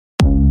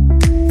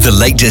the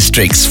Lake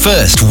District's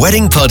first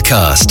wedding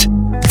podcast,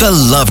 The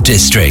Love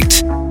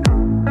District.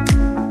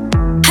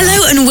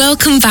 Hello and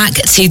welcome back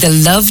to the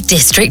Love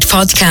District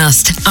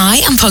podcast. I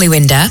am Polly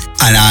Winder.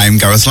 And I'm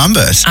Gareth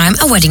Lambert. I'm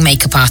a wedding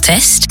makeup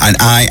artist. And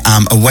I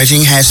am a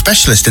wedding hair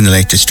specialist in the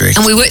Lake District.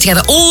 And we work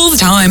together all the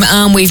time,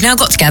 and we've now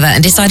got together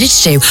and decided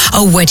to do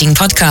a wedding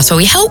podcast where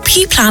we help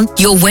you plan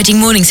your wedding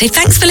morning. So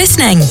thanks for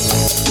listening.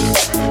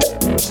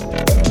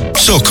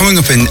 So coming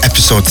up in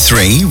episode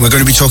 3, we're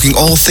going to be talking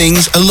all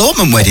things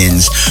elopement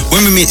weddings.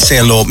 When we say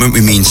elopement,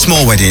 we mean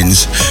small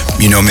weddings.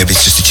 You know, maybe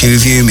it's just the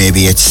 2 of you,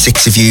 maybe it's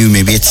 6 of you,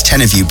 maybe it's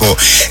 10 of you, but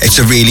it's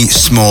a really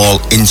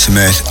small,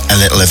 intimate, a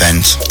little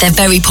event. They're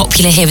very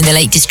popular here in the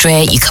Lake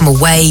District. You come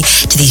away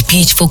to these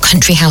beautiful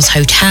country house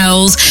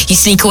hotels. You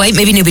sneak away.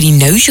 Maybe nobody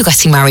knows you're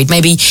getting married.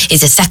 Maybe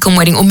it's a second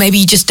wedding, or maybe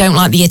you just don't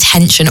like the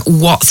attention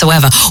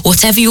whatsoever.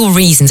 Whatever your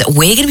reasons,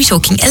 we're going to be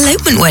talking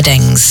elopement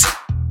weddings.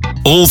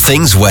 All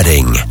things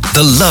wedding,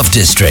 The Love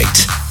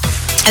District.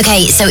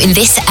 Okay, so in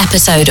this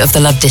episode of The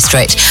Love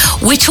District,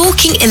 we're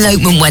talking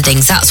elopement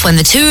weddings. That's when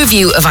the 2 of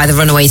you have either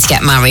run away to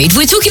get married.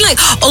 We're talking like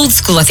old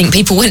school. I think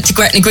people went to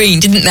Gretna Green,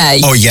 didn't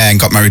they? Oh yeah, and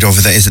got married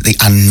over there. Is it the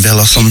Anvil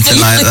or something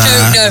like that?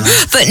 I don't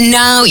know. But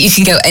now you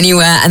can go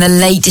anywhere, and the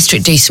Lake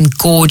District do some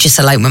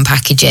gorgeous elopement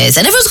packages.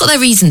 And everyone's got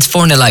their reasons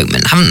for an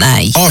elopement, haven't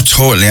they? Oh,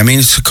 totally. I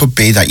mean, it could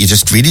be that you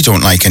just really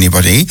don't like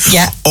anybody.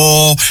 Yeah.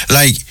 Or,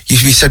 like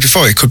we said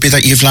before, it could be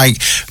that you've like...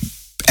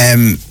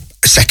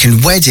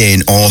 second wedding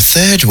or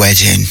third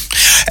wedding.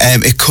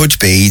 It could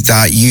be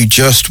that you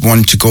just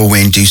want to go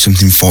away and do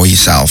something for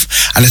yourself.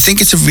 And I think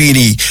it's a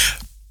really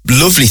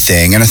lovely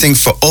thing, and I think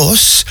for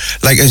us,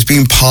 like as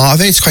being part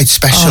of it, it's quite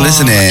special,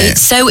 isn't it?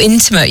 It's so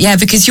intimate, yeah,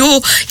 because you're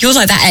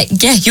like that,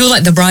 yeah, you're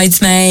like the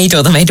bridesmaid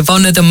or the maid of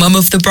honour, the mum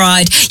of the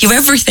bride. You're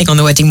everything on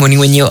the wedding morning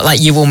when you're like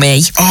you or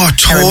me. Oh,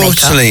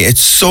 totally.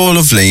 It's so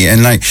lovely,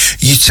 and like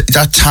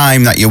that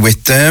time that you're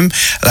with them,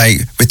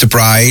 like with the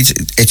bride,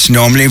 it's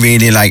normally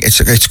really like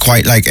it's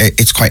quite like like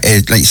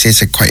you say,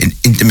 it's quite an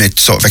intimate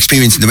sort of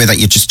experience in the way that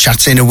you're just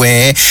chatting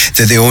away.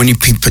 They're the only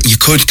people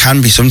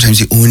can be sometimes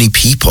the only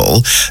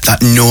people that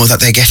know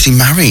that they're getting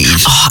married.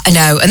 Oh, I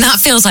know, and that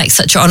feels like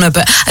such an honour.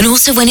 And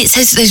also when it's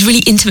those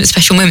really intimate,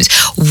 special moments,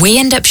 we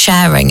end up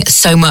sharing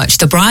so much.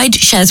 The bride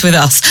shares with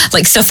us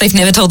like stuff they've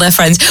never told their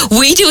friends.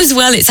 We do as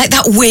well. It's like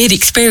that weird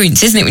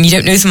experience, isn't it, when you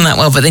don't know someone that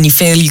well, but then you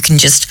feel you can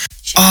just...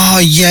 Oh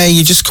yeah,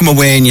 you just come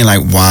away and you're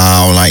like,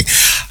 wow, like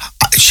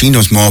she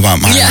knows more about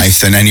my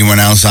life than anyone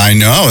else I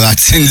know.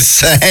 That's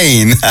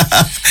insane.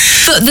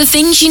 But the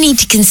things you need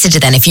to consider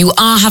then, if you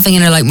are having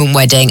an elopement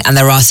wedding, and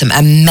there are some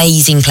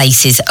amazing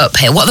places up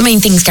here, what are the main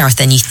things, Gareth,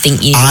 then you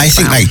think you need I to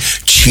think like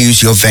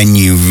choose your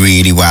venue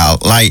really well.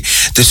 Like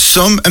there's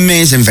some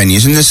amazing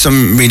venues and there's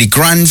some really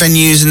grand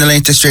venues in the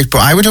Lake District,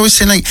 but I would always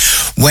say like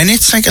when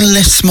it's like a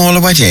little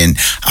smaller wedding,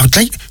 I would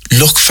like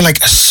look for like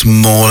a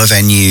smaller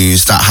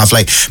venues that have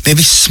like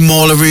maybe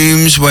smaller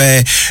rooms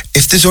where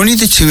if there's only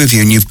the 2 of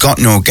you and you've got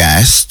no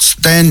guests,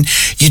 then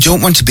you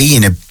don't want to be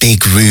in a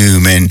big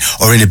room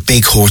or in a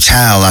big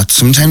hotel. That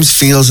sometimes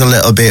feels a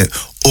little bit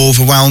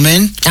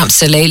overwhelming.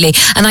 Absolutely.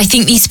 And I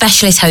think these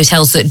specialist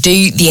hotels that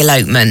do the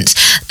elopement,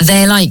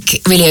 they're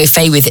like really au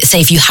fait with it.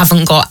 Say if you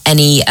haven't got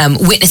any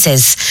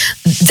witnesses,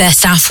 their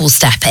staff will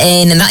step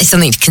in, and that is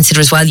something to consider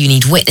as well. You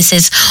need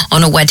witnesses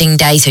on a wedding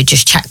day, so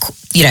just check.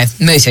 You know,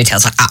 most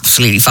hotels are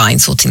absolutely fine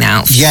sorting that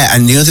out. Yeah,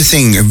 and the other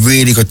thing, a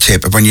really good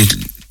tip when you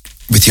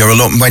with your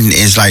elopement wedding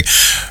is like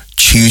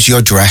choose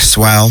your dress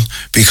well,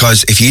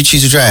 because if you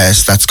choose a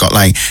dress that's got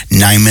like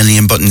 9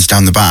 million buttons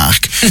down the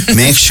back,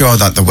 make sure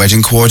that the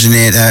wedding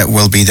coordinator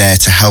will be there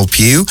to help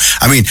you.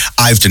 I mean,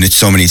 I've done it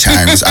so many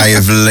times. I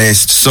have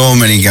laced so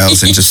many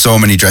girls into so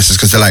many dresses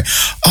because they're like,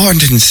 oh, I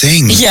didn't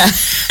think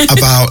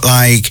about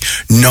like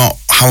not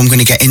how I'm going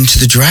to get into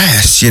the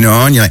dress, you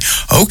know, and you're like,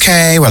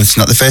 okay, well, it's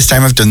not the first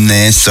time I've done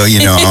this, so,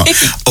 you know,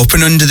 up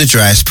and under the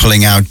dress,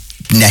 pulling out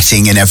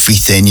netting and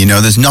everything, you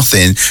know, there's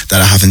nothing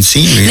that I haven't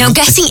seen really. Now,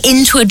 getting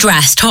into a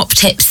dress, top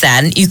tips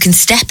then, you can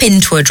step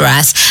into a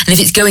dress, and if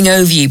it's going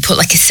over you, put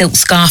like a silk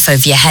scarf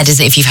over your head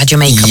as if you've had your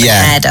makeup and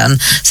hair done,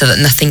 so that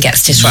nothing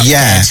gets disrupted.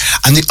 Yeah,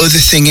 and the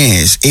other thing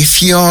is,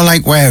 if you're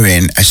like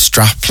wearing a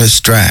strapless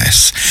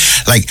dress,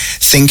 like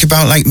think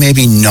about like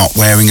maybe not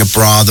wearing a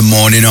bra the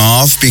morning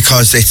of,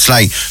 because it's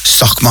like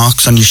sock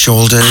marks on your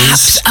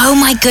shoulders. Oh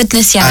my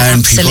goodness, yeah,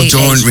 and absolutely.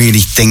 People don't really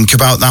think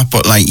about that,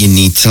 but like you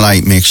need to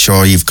like make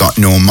sure you've got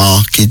no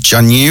markage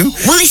on you.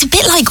 Well, it's a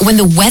bit like when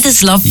the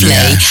weather's lovely,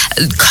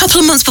 a couple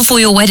of months before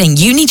your wedding,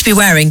 you need to be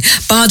wearing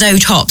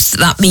Bardot tops.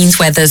 That means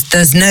where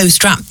there's no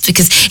strap,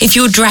 because if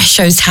your dress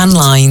shows tan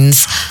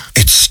lines...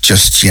 It's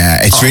just,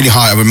 it's really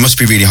hard. It must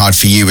be really hard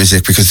for you, is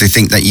it? Because they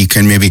think that you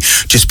can maybe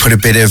just put a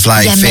bit of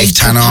like fake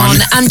tan on.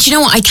 And do you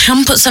know what? I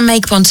can put some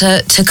makeup on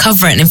to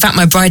cover it. And in fact,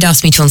 my bride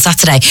asked me to on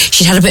Saturday.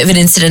 She'd had a bit of an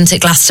incident at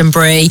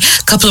Glastonbury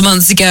a couple of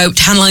months ago.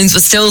 Tan lines were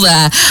still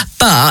there.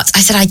 But I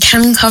said, I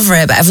can cover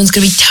it, but everyone's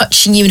going to be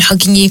touching you and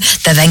hugging you.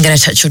 They're then going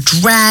to touch your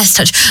dress,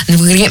 and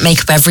we're going to get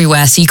makeup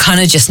everywhere. So you kind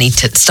of just need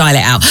to style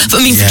it out. But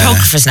I mean,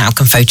 photographers now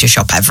can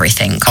Photoshop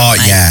everything.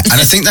 Yeah. And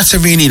I think that's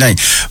a really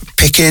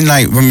picking,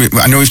 I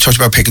know we've talked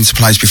about picking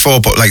supplies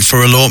before, but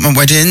for elopement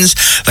weddings,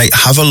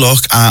 have a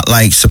look at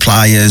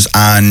suppliers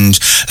and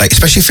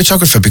especially a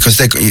photographer, because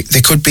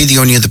they could be the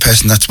only other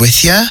person that's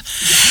with you.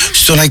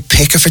 So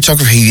pick a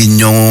photographer who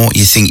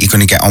you think you're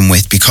going to get on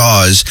with,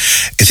 because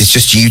if it's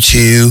just you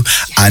two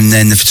and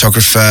then the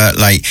photographer,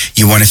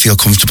 you want to feel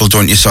comfortable,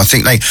 don't you? So I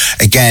think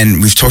again,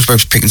 we've talked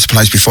about picking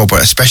supplies before,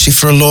 but especially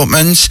for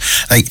elopements,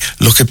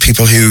 look at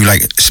people who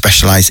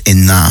specialize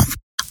in that.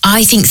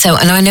 I think so,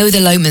 and I know the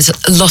elopements,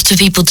 a lot of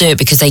people do it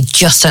because they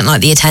just don't like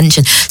the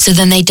attention, so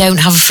then they don't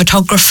have a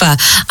photographer,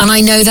 and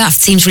I know that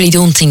seems really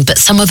daunting, but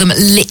some of them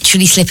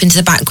literally slip into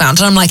the background,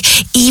 and I'm like,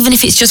 even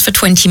if it's just for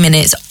 20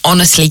 minutes,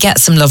 honestly, get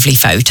some lovely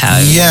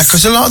photos. Yeah,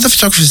 because a lot of the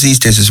photographers these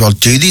days as well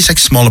do these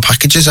smaller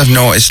packages, I've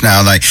noticed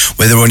now,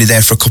 where they're only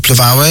there for a couple of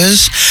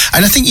hours,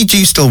 and I think you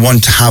do still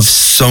want to have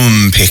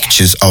some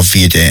pictures of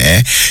your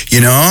day,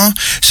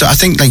 so I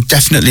think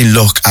definitely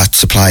look at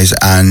suppliers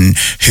and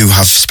who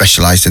have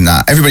specialised in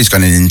that. Everybody's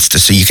got an Insta,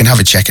 so you can have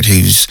a check at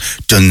who's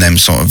done them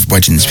sort of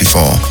weddings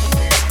before.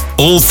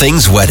 All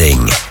things wedding,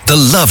 the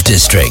Love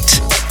District.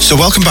 So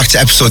welcome back to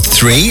episode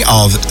 3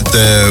 of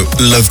the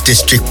Love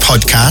District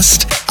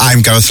podcast.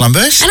 I'm Gareth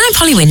Lambert. And I'm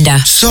Polly Winder.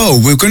 So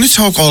we're going to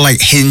talk all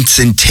hints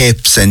and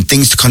tips and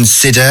things to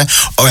consider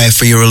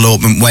for your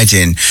elopement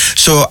wedding.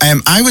 So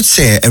I would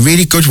say a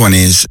really good one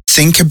is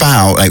think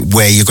about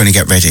where you're going to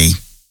get ready.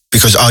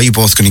 Because are you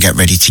both going to get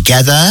ready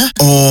together?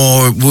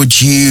 Or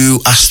would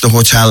you ask the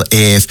hotel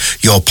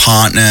if your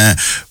partner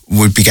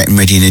would be getting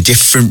ready in a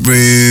different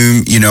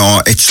room?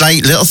 It's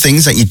little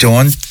things that you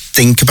don't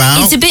think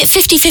about. It's a bit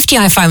 50-50,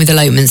 I find, with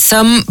elopements.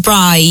 Some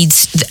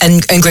brides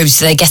and grooms,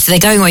 they're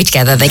going away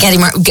together, they're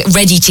getting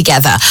ready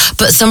together,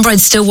 but some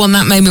brides still want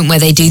that moment where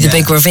they do the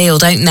big reveal,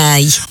 don't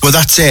they? Well,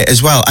 that's it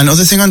as well.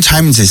 Another thing on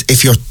timings is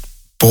if you're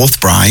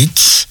both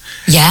brides,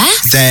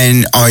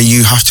 then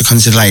you have to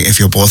consider if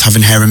you're both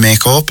having hair and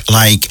makeup,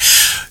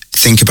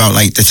 think about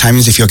the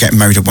timings. If you're getting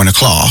married at 1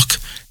 o'clock,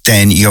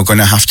 then you're going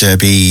to have to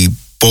be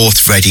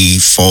both ready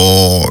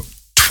for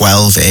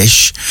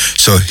 12-ish.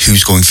 So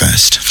who's going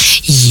first?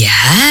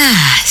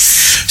 Yes.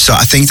 So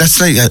I think that's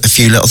a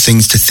few little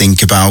things to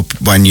think about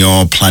when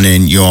you're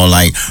planning your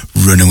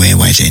runaway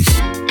wedding.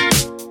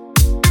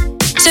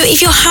 So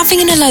if you're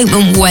having an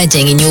elopement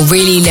wedding and you're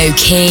really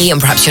low-key and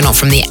perhaps you're not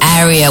from the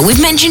area,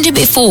 we've mentioned it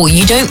before,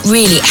 you don't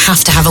really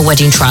have to have a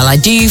wedding trial. I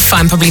do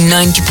find probably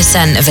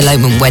 90% of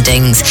elopement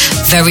weddings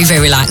very, very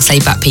relaxed,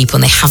 laid-back people,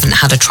 and they haven't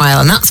had a trial,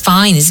 and that's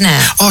fine, isn't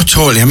it? Oh,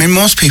 totally. I mean,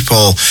 most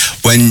people,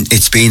 when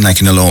it's been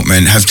an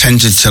elopement, have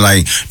tended to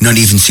not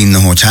even seen the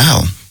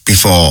hotel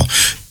before.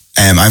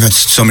 I've had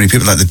so many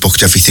people that they've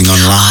booked everything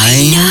online.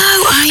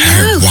 I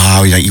know.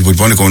 Wow, you would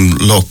want to go and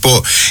look.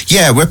 But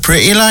yeah, we're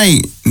pretty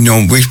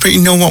we pretty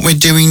know what we're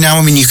doing now.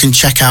 I mean, you can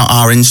check out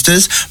our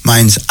Instas.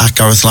 Mine's at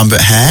Gareth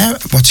Lambert Hair.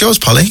 What's yours,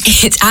 Polly?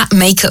 It's at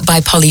Makeup by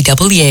Polly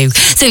W.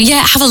 So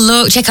yeah, have a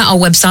look. Check out our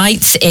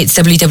website. It's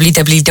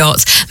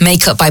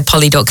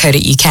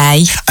www.makeupbypolly.co.uk.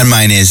 And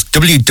mine is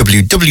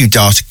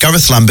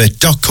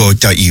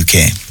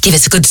www.garethlambert.co.uk. Give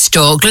us a good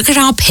stalk. Look at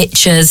our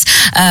pictures.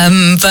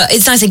 But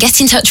it's nice to get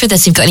in touch with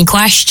us if you've got any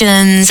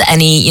questions,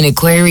 any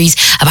queries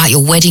about your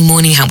wedding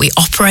morning, how we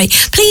operate.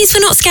 Please, we're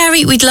not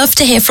scary. We'd love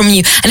to hear from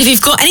you. And if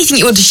you've got anything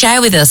you want to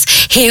share with us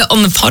here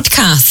on the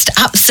podcast,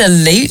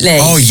 absolutely.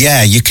 Oh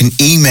yeah, you can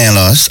email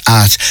us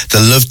at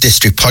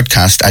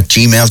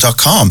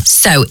thelovedistrictpodcast@gmail.com.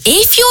 So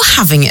if you're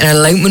having an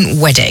elopement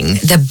wedding,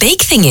 the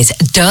big thing is,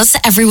 does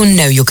everyone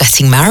know you're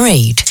getting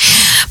married?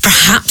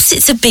 Perhaps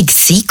it's a big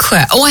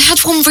secret. Oh, I had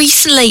one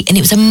recently and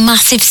it was a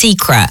massive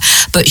secret,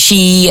 so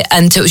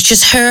it was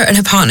just her and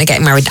her partner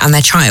getting married and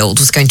their child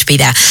was going to be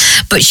there,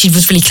 but she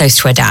was really close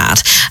to her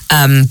dad,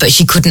 but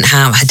she couldn't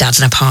have her dad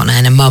and her partner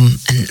and her mum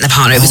and the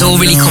partner. It was all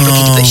really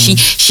complicated, but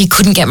she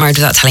couldn't get married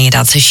without telling her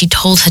dad, so she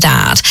told her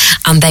dad,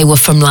 and they were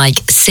from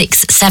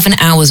 6-7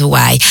 hours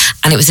away,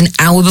 and it was an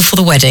hour before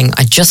the wedding.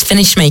 I just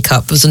finished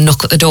makeup, there was a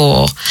knock at the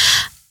door,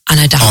 and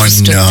her dad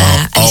stood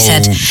there,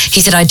 and he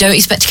said, I don't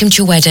expect to come to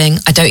your wedding,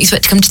 I don't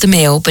expect to come to the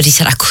meal, but he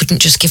said, I couldn't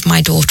just give my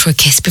daughter a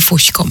kiss before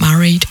she got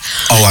married.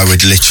 Oh, I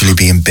would literally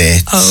be in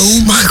bits. Oh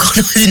my God,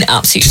 it was an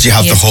absolute... Did you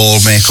have the whole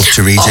makeup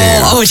to redo?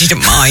 Oh, I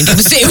didn't mind. It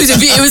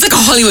was like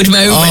a Hollywood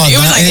moment. Oh, it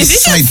was is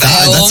this a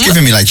film? That's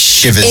giving me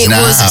shivers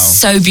now. It was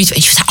so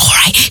beautiful. And she was like, all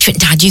right. She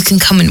went, Dad, you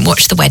can come and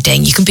watch the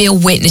wedding. You can be a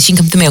witness. You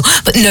can come to the meal.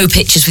 But no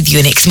pictures with you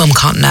in it because Mum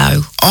can't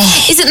know.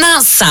 Oh, isn't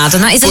that sad?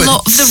 And that is a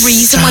lot of the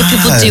reason why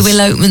people do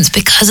elopements,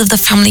 because of the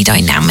family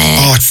dynamic.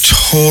 Oh,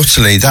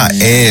 totally. That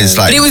is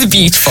But it was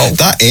beautiful.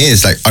 That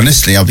is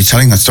honestly, I'll be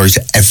telling that story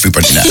to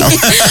everybody now.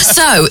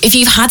 So, if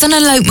you've had an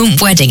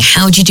elopement wedding,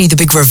 how do you do the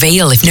big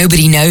reveal if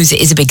nobody knows it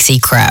is a big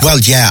secret? Well,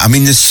 yeah, I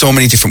mean, there's so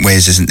many different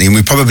ways, isn't there? And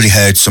we've probably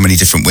heard so many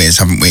different ways,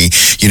 haven't we?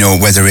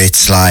 Whether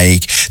it's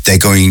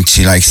they're going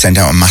to send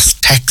out a mass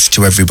text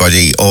to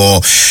everybody,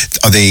 or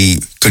are they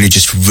going to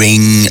just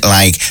ring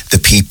like the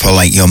people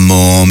like your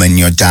mum and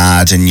your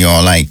dad and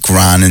your like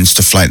gran and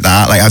stuff like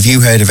that? Like, have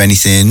you heard of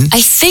anything?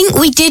 I think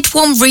we did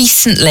one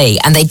recently,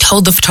 and they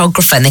told the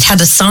photographer, and they'd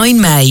had a sign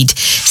made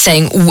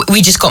saying,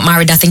 we just got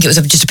married. I think it was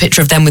just a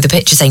picture of them with a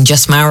picture saying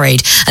just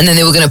married, and then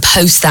they were going to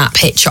post that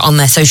picture on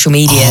their social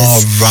medias.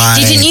 Oh, right.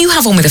 Didn't you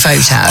have one with a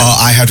photo? Oh,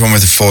 I had one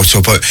with a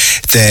photo, but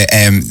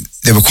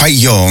they were quite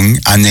young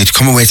and they'd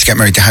come away to get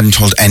married. They hadn't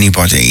told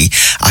anybody.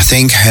 I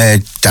think her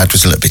dad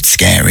was a little bit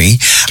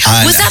scary.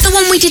 And was that the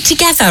one we did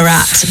together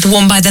at the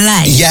one by the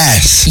lake?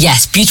 Yes.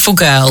 Yes, beautiful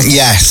girl.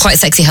 Yes. Quite a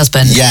sexy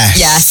husband. Yes.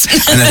 Yes.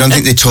 And I don't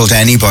think they told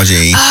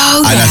anybody.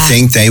 Oh, and yeah. I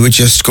think they were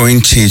just going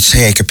to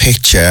take a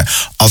picture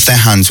of their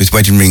hands with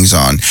wedding rings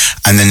on,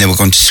 and then they were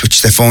going to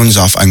switch their phones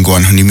off and go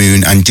on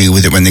honeymoon and deal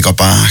with it when they got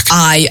back.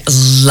 I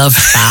love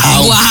that.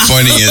 How wow.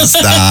 funny is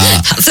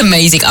that? That's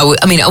amazing.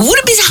 I mean, I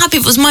wouldn't be so happy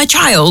if it was my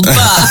child,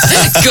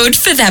 but good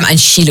for them. And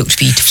she looked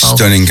beautiful.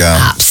 Stunning girl.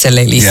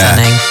 Absolutely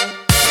stunning.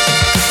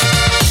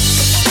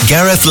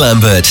 Gareth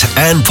Lambert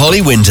and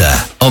Polly Winter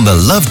on the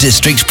Love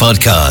District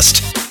podcast.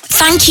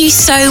 Thank you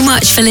so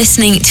much for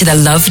listening to the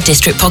Love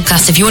District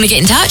podcast. If you want to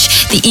get in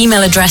touch, the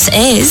email address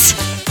is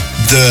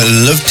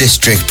the Love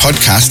District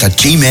podcast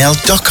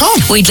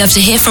 @gmail.com. We'd love to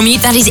hear from you.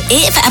 That is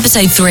it for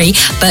episode 3.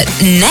 But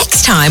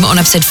next time on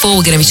episode 4,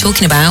 we're going to be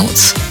talking about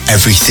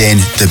everything,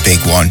 the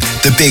big one,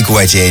 the big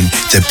wedding,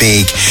 the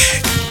big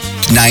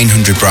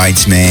 900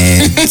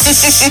 bridesmaids,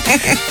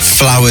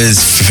 flowers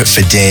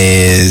for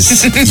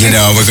days. You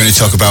know, we're going to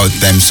talk about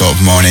them sort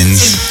of mornings.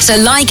 So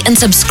like and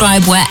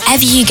subscribe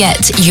wherever you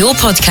get your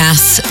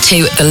podcasts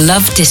to the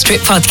Love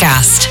District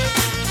podcast.